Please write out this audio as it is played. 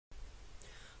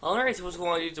Alright, so what's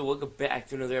going on, YouTube? Welcome back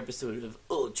to another episode of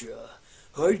Ultra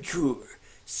Hardcore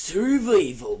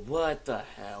Survival. What the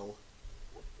hell?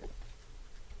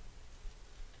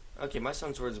 Okay, my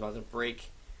son's sword's about to break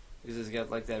because it's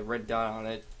got like that red dot on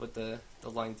it with the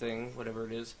line thing, whatever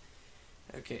it is.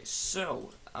 Okay, so,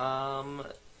 I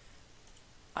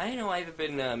know I haven't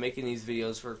been making these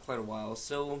videos for quite a while,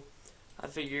 so I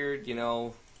figured, you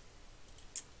know,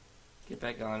 get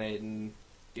back on it and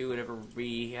do whatever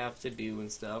we have to do and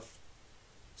stuff.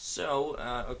 So,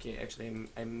 okay, actually,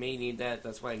 I may need that.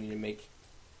 That's why I need to make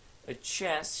a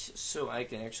chest so I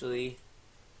can actually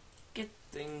get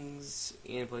things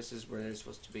in places where they're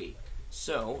supposed to be.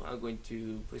 So, I'm going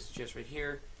to place the chest right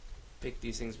here, pick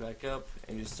these things back up,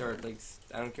 and just start, like,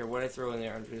 I don't care what I throw in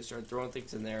there, I'm going to start throwing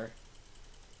things in there.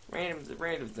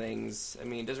 Random things. I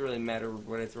mean, it doesn't really matter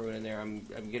what I throw in there. I'm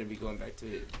going to be going back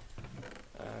to it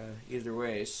either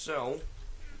way. So,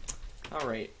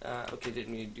 alright, okay,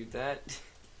 didn't mean to do that.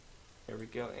 There we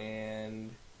go,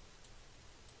 and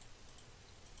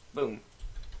boom.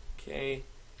 Okay,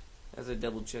 that's a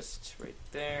double chest right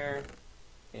there.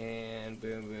 And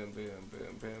boom, boom, boom,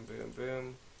 boom, boom, boom,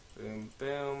 boom, boom,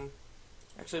 boom.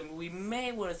 Actually, we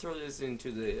may want to throw this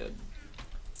into the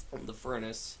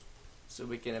furnace so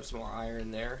we can have some more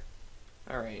iron there.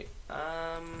 Alright,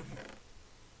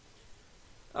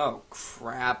 oh,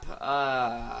 crap.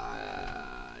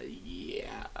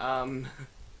 Yeah, I'm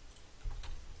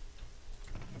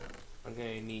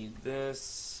gonna need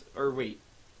this. Or, wait.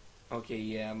 Okay,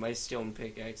 yeah, my stone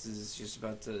pickaxe is just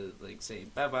about to, like, say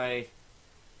bye-bye.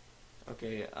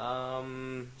 Okay,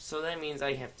 so that means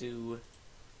I have to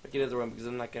make another one because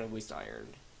I'm not gonna waste iron.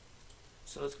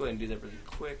 So let's go ahead and do that really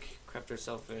quick. Craft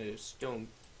ourselves a stone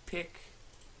pick.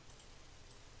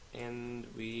 And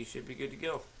we should be good to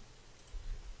go.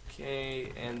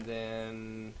 Okay, and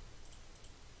then...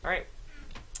 Alright.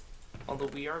 Although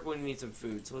we are going to need some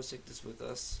food, so let's take this with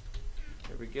us.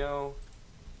 There we go.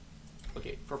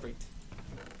 Okay, perfect.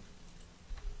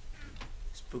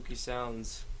 Spooky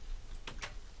sounds.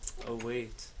 Oh,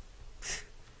 wait.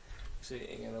 Actually,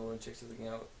 hang on, I want to check something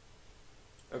out.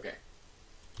 Okay.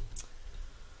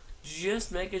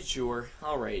 Just making sure.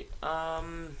 Alright,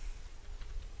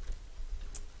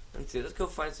 let's see, let's go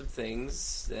find some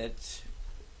things that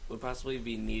would possibly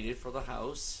be needed for the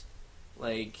house.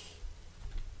 Like,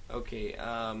 okay,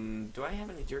 do I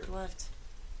have any dirt left?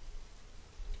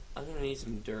 I'm gonna need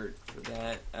some dirt for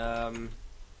that. Let's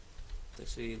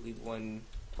actually leave one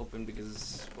open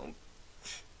because, well, I'm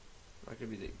not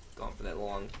gonna be gone for that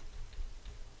long.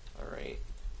 Alright.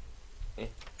 There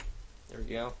we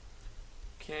go.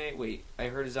 Okay, wait, I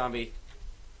heard a zombie.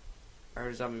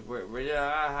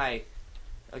 Hi.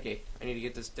 Okay, I need to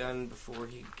get this done before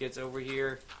he gets over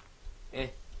here. He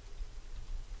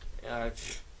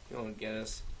won't get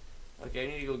us. Okay, I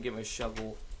need to go get my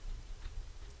shovel.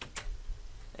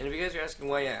 And if you guys are asking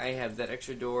why I have that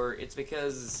extra door, it's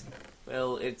because,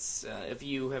 well, it's, if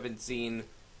you haven't seen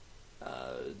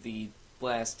the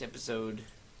last episode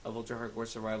of Ultra Hardcore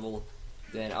Survival,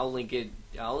 then I'll link the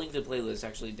playlist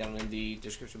actually down in the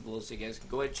description below so you guys can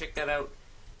go ahead and check that out.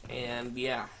 And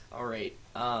yeah, alright.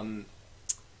 Wait,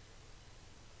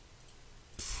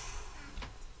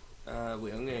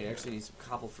 I'm gonna actually need some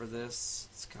cobble for this.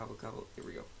 It's cobble. Here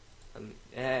we go.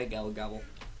 Gobble.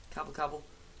 Cobble.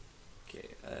 Okay,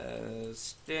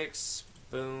 sticks.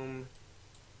 Boom.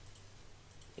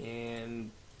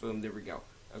 And boom, there we go.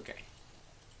 Okay.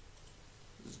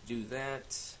 Let's do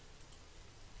that.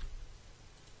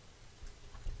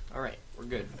 Alright, we're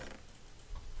good.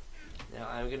 Now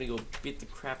I'm gonna go beat the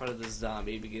crap out of this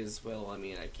zombie because, well, I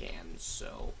mean, I can,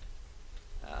 so.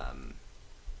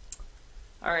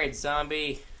 Alright,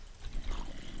 zombie.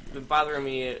 You've been bothering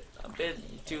me a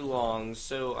bit too long,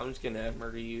 so I'm just gonna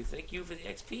murder you. Thank you for the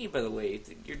XP, by the way.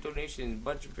 Your donation,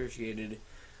 much appreciated.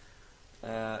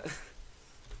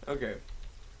 Okay.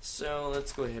 So,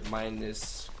 let's go ahead and mine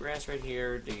this grass right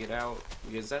here, dig it out,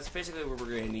 because that's basically what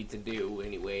we're gonna need to do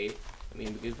anyway. I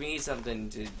mean, because we need something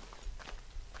to,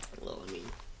 well, I mean,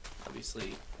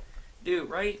 obviously do,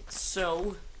 right?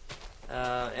 So,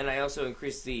 and I also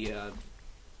increased the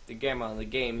gamma on the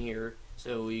game here,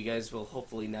 so you guys will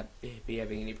hopefully not be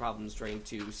having any problems trying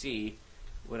to see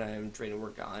what I'm trying to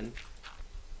work on.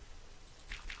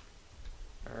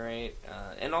 Alright,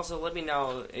 and also let me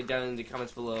know down in the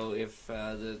comments below if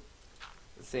the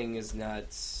thing is not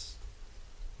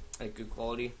like good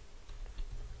quality.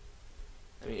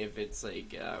 I mean, if it's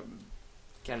like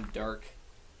kind of dark.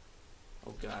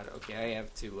 Oh god, okay, I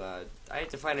have to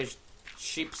find a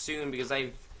sheep soon because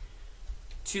I've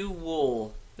 2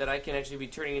 wool that I can actually be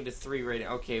turning into 3 right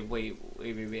now. Okay, wait.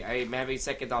 I'm having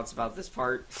second thoughts about this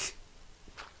part.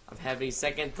 I'm having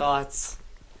second thoughts.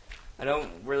 I don't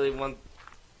really want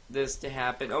this to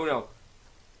happen. Oh no.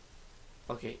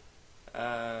 Okay.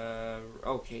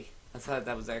 Okay. I thought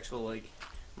that was actual, like,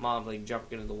 mob, like,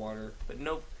 jumping into the water. But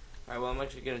nope. Alright, well, I'm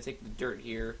actually gonna take the dirt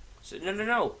here. So,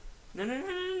 no.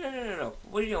 No.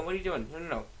 What are you doing? What are you doing?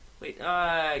 No. Wait,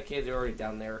 okay, they're already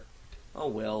down there. Oh,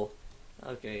 well.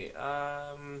 Okay,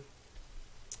 let's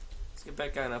get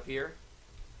back on up here.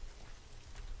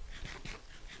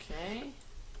 Okay.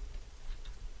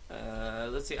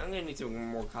 Let's see, I'm gonna need some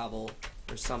more cobble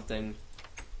or something.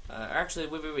 Actually,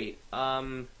 wait.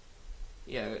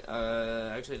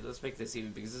 Yeah, actually, let's make this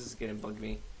even because this is gonna bug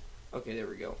me. Okay, there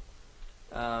we go.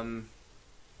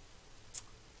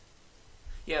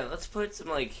 Yeah, let's put some,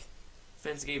 like,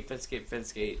 fence gate,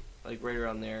 like, right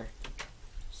around there.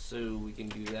 So we can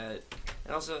do that.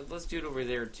 And also, let's do it over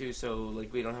there, too, so,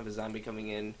 like, we don't have a zombie coming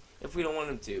in if we don't want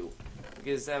him to.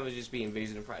 Because that would just be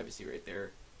invasion of privacy right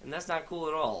there. And that's not cool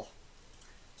at all.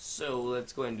 So,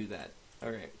 let's go ahead and do that.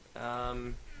 Alright,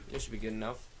 this should be good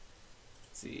enough.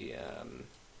 Let's see,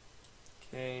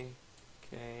 okay,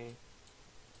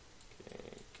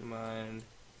 come on. Let's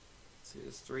see,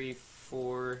 there's 3,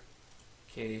 4,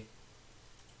 okay.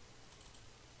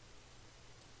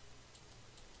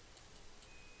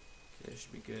 That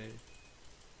should be good.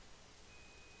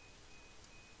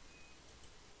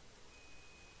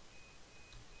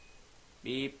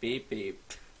 Beep, beep, beep.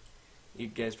 You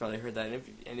guys probably heard that,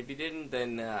 and if you didn't,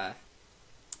 then,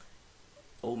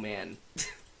 oh man.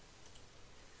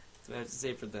 That's what I have to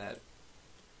say for that.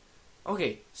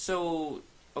 Okay, so,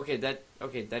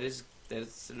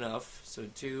 that's enough. So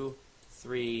 2,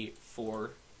 3,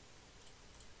 4.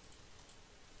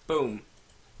 Boom.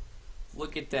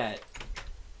 Look at that.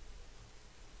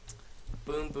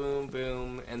 Boom, boom,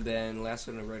 boom, and then last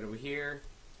one right over here.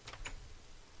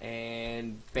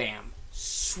 And bam.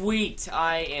 Sweet!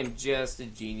 I am just a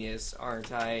genius,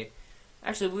 aren't I?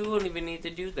 Actually, we wouldn't even need to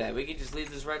do that. We could just leave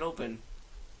this right open.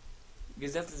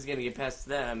 Because nothing's gonna get past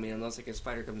that. I mean, unless like a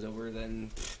spider comes over,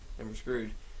 then we're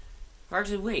screwed. Or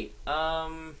actually, wait. I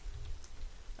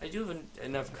do have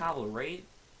enough cobble, right?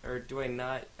 Or do I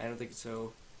not? I don't think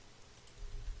so.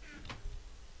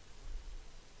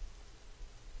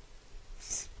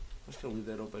 I'm just gonna leave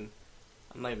that open.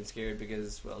 I'm not even scared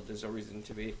because, well, there's no reason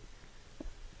to be.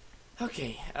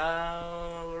 Okay,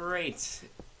 right.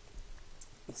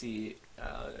 Let's see,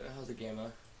 how's the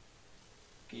gamma?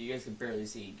 Okay, you guys can barely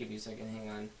see. Give me a second, hang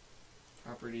on.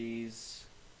 Properties.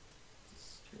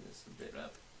 Let's turn this a bit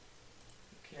up.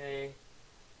 Okay,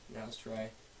 now let's try.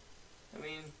 I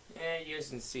mean, you guys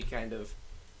can see kind of.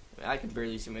 I can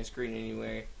barely see my screen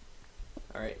anyway.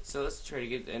 Alright, so let's try to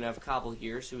get enough cobble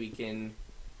here so we can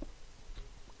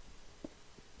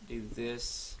do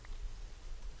this.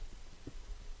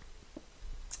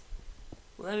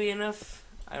 Will that be enough?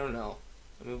 I don't know.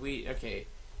 I mean, we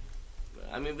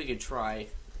could try.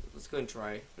 Let's go and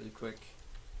try really quick.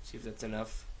 See if that's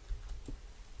enough.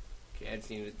 Okay, I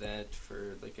just needed that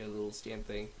for like a little stand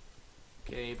thing.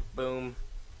 Okay, boom.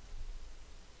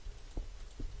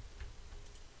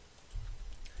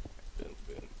 Boom,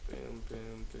 boom, boom,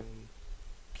 boom, boom.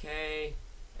 Okay,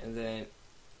 and then,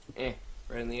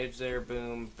 right on the edge there,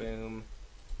 boom, boom.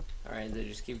 Alright, then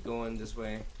just keep going this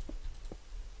way.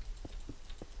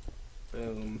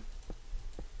 Boom.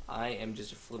 I am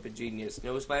just a flippin' genius.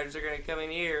 No spiders are gonna come in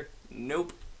here.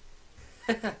 Nope.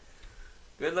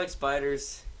 Good luck,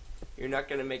 spiders. You're not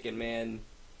gonna make it, man.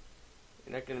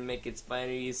 You're not gonna make it,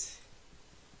 spiders.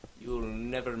 You will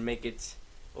never make it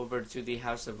over to the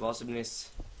House of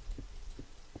Awesomeness.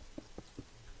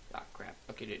 Ah, crap.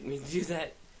 Okay, didn't mean to do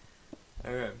that.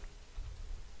 Alright.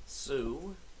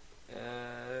 So,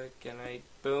 can I...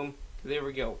 Boom. There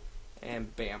we go.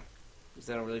 And bam. Because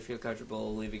I don't really feel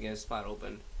comfortable leaving a spot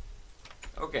open.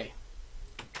 Okay.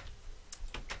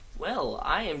 Well,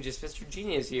 I am just Mr.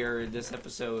 Genius here in this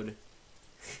episode.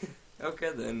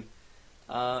 Okay, then.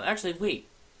 Actually, wait.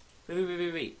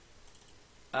 Wait.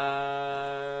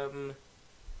 I'm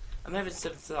having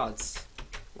some thoughts.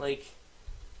 Like,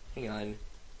 hang on.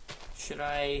 Should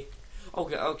I...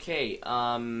 Okay,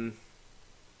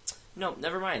 no,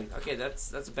 never mind. Okay,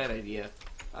 that's a bad idea.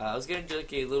 I was gonna do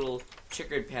like a little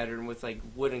checkered pattern with like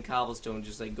wood and cobblestone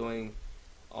just like going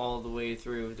all the way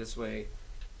through this way.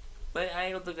 But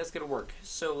I don't think that's gonna work.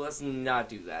 So let's not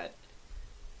do that.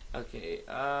 Okay,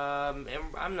 and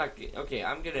I'm not... Okay,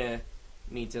 I'm gonna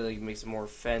need to like make some more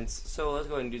fence. So let's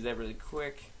go ahead and do that really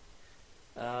quick.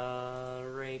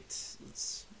 Right,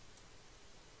 let's...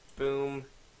 Boom.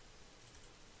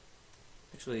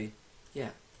 Actually, yeah.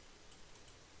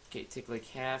 Okay, take like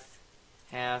half,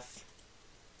 and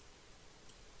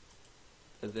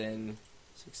then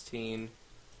 16.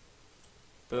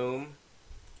 Boom.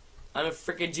 I'm a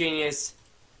freaking genius.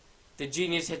 The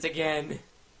genius hits again.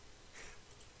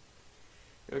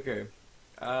 Okay.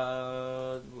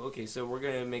 Okay, so we're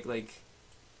gonna make like...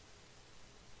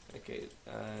 Okay,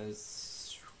 there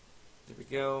we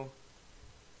go.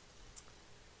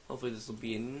 Hopefully this will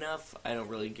be enough. I don't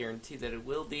really guarantee that it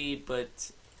will be,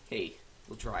 but hey,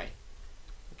 we'll try.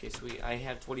 Okay, so I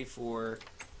have 24.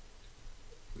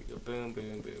 We go boom,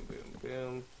 boom, boom, boom,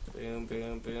 boom, boom,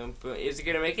 boom, boom, boom. Is it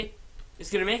gonna make it?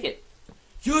 It's gonna make it.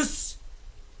 Yes!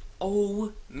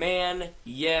 Oh man,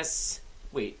 yes.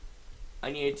 Wait,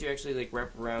 I needed to actually like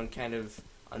wrap around kind of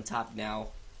on top now,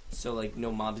 so like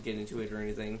no mobs get into it or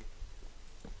anything.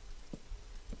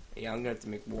 Yeah, I'm gonna have to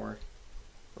make more.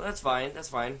 Well, that's fine. That's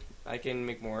fine. I can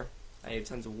make more. I have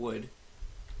tons of wood.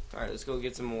 All right, let's go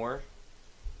get some more.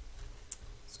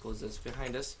 Let's close this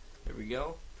behind us. There we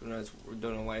go.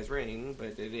 Don't know why it's raining,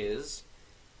 but it is.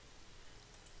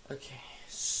 Okay,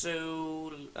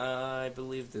 so I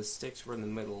believe the sticks were in the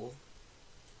middle.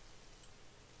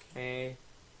 Okay,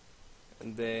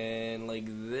 and then like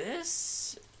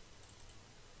this,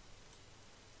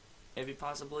 maybe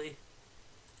possibly.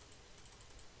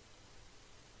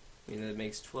 I mean that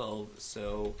makes 12,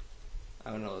 so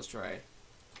I don't know. Let's try.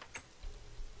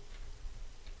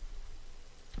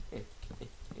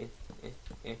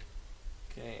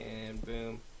 Okay, and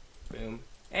boom, boom.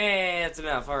 Hey, that's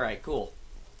enough. All right, cool.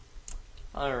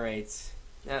 All right,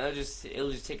 now it'll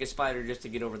just take a spider just to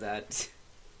get over that.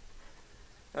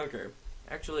 Okay,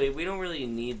 actually, we don't really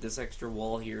need this extra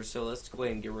wall here, so let's go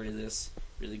ahead and get rid of this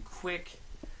really quick.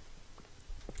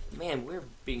 Man, we're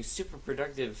being super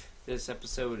productive this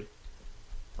episode.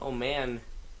 Oh man,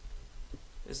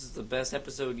 this is the best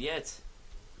episode yet.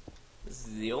 This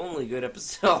is the only good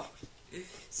episode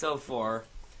so far.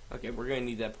 Okay, we're gonna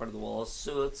need that part of the wall,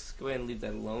 so let's go ahead and leave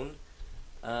that alone.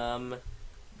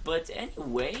 But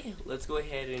anyway, let's go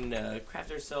ahead and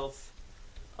craft ourselves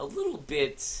a little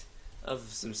bit of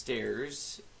some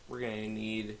stairs. We're gonna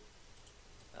need.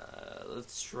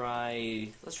 Let's try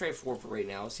 4 for right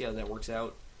now. See how that works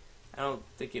out. I don't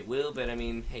think it will, but I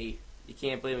mean, hey, you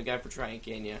can't blame a guy for trying,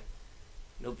 can you?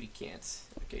 Nope, you can't.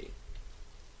 Okay.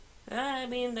 I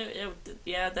mean,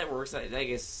 yeah, that works. I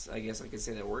guess I can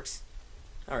say that works.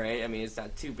 All right. I mean, it's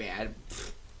not too bad,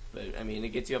 but I mean, it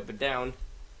gets you up and down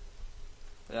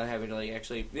without having to like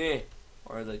actually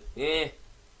or like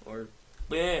or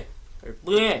or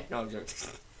bleh. No, I'm joking.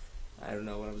 I don't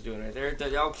know what I was doing right there.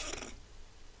 Oh.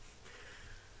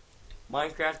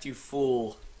 Minecraft, you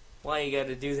fool! Why you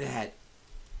gotta do that?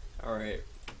 All right.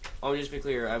 I'll just be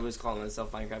clear. I was calling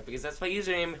myself Minecraft because that's my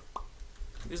username.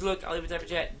 Just look, I'll leave a type of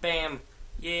chat. Bam.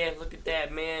 Yeah, look at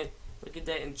that, man. Look at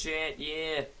that in chat.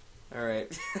 Yeah. All right.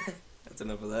 That's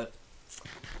enough of that.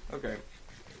 Okay.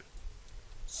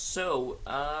 So,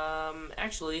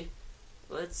 actually,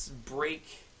 let's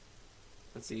break.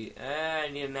 Let's see. I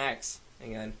need an axe.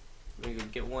 Hang on. Let me go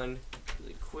get one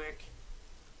really quick.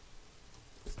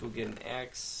 Let's go get an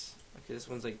axe. Okay, this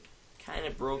one's like kind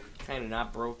of broke, kind of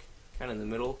not broke, kind of in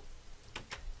the middle.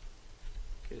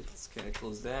 Okay, let's kind of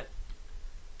close that.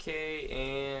 Okay,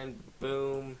 and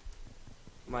boom.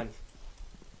 Come on.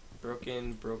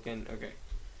 Broken, broken. Okay.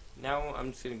 Now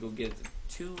I'm just going to go get the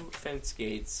 2 fence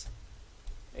gates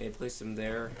and place them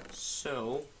there.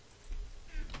 So,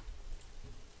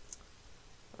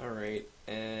 alright.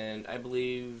 And I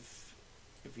believe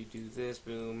if you do this,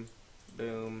 boom,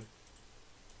 boom.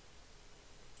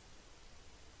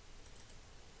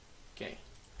 Okay.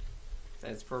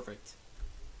 That's perfect.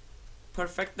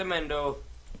 Perfectamento.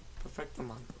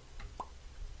 Perfectamento.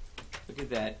 Look at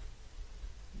that.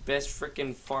 Best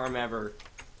frickin' farm ever.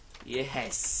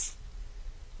 Yes.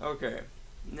 Okay.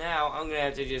 Now I'm gonna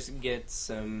have to just get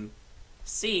some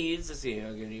seeds. Let's see.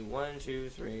 I'm gonna need 1, 2,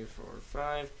 3, 4,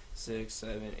 5, 6,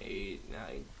 7, 8,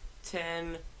 9,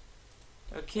 10.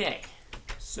 Okay.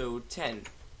 So 10.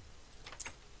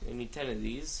 I need 10 of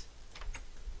these.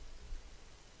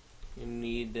 You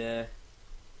need I'm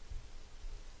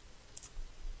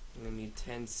gonna need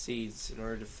 10 seeds in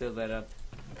order to fill that up.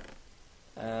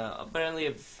 But I only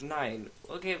have 9.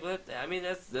 Okay, but I mean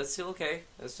that's still okay.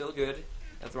 That's still good.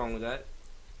 Nothing wrong with that.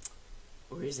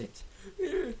 Where is it?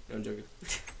 No, I'm joking.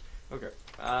 Okay.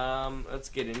 Let's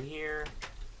get in here.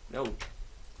 No.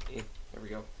 There we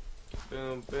go.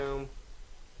 Boom, boom,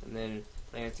 and then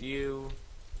plant you.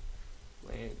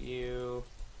 Plant you.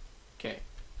 Okay.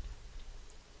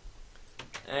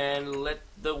 And let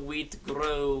the wheat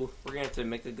grow. We're gonna have to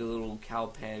make like a little cow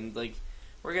pen. Like,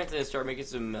 we're gonna have to start making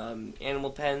some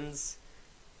animal pens.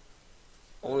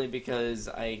 only because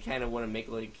I kind of want to make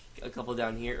like a couple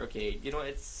down here. Okay, you know what?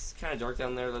 It's kind of dark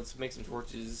down there. Let's make some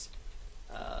torches,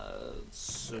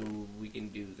 so we can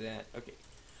do that. Okay.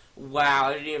 Wow,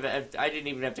 I didn't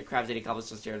even have to craft any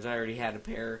cobblestone stairs. I already had a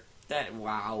pair.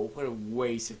 Wow, what a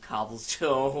waste of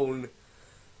cobblestone.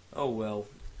 Oh well.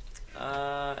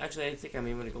 Actually, I think I'm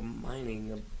even gonna go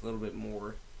mining a little bit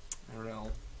more. I don't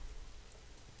know.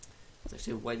 Let's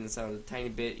actually widen this out a tiny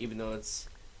bit, even though it's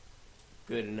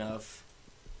good enough.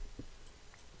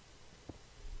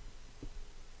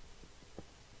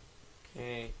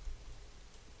 Okay.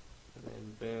 And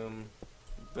then boom,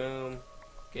 boom.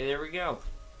 Okay, there we go.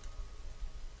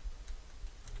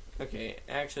 Okay,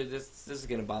 actually, this is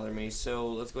gonna bother me, so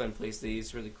let's go ahead and place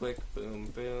these really quick. Boom,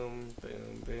 boom,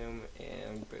 boom, boom,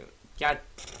 and boom. God,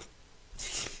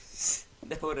 that's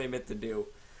what I meant to do.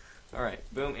 All right,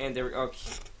 boom, and there we go.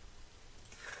 Okay.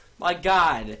 My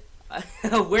God,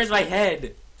 where's my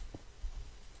head?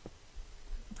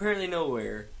 Apparently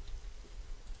nowhere.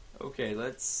 Okay,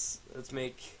 let's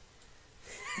make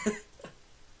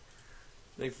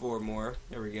like 4 more.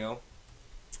 There we go.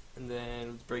 And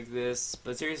then let's break this.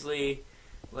 But seriously,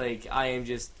 like, I am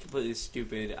just completely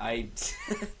stupid.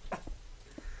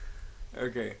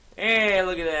 Okay. Hey,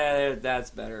 look at that. That's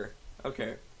better.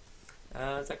 Okay.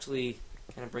 Let's actually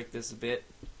kind of break this a bit.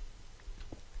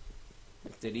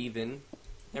 Make it even.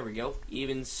 There we go.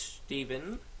 Even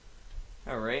Steven.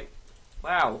 Alright.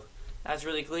 Wow. That's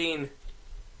really clean.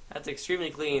 That's extremely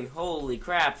clean. Holy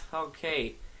crap.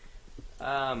 Okay.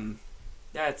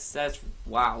 That's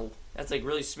wow. That's like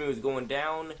really smooth going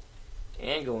down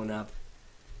and going up.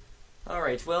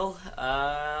 Alright, well,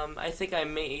 I think I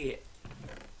may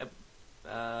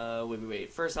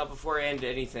wait. First off, before I end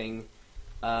anything,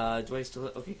 do I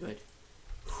still okay, good.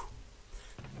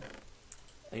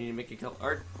 I need to make a couple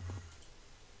art.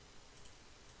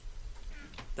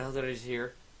 The hell did I just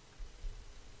hear?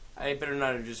 I better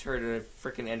not have just heard a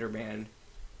frickin' Enderman.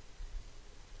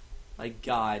 My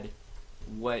God.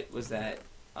 What was that?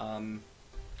 I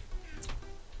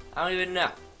don't even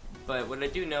know. But what I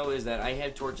do know is that I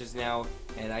have torches now,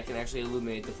 and I can actually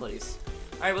illuminate the place.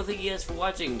 Alright, well, thank you guys for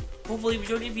watching. Hopefully, if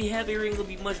you enjoyed it, if you have a ring, it'll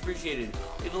be much appreciated.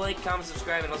 Leave a like, comment,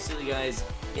 subscribe, and I'll see you guys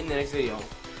in the next video.